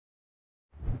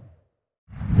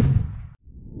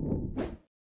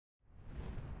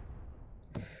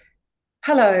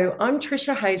Hello, I'm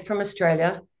Trisha Hade from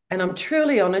Australia, and I'm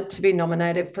truly honoured to be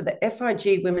nominated for the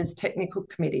FIG Women's Technical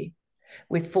Committee.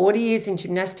 With 40 years in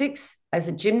gymnastics as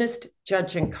a gymnast,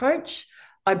 judge, and coach,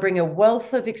 I bring a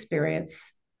wealth of experience.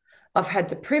 I've had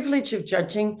the privilege of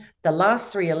judging the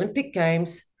last three Olympic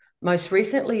Games, most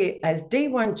recently as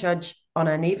D1 judge on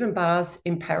uneven bars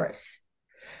in Paris.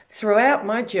 Throughout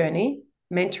my journey,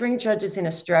 mentoring judges in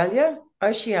Australia,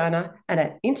 Oceania, and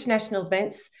at international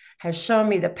events has shown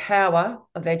me the power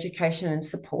of education and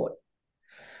support.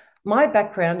 My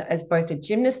background as both a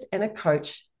gymnast and a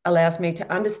coach allows me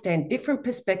to understand different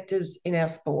perspectives in our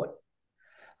sport.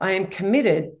 I am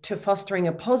committed to fostering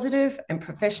a positive and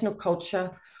professional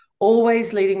culture,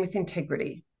 always leading with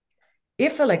integrity.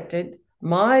 If elected,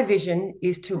 my vision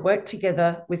is to work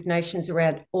together with nations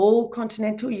around all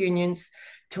continental unions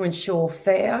to ensure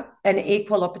fair and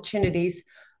equal opportunities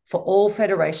for all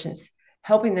federations,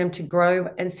 helping them to grow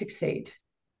and succeed.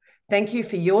 Thank you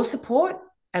for your support,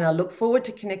 and I look forward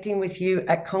to connecting with you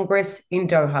at Congress in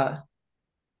Doha.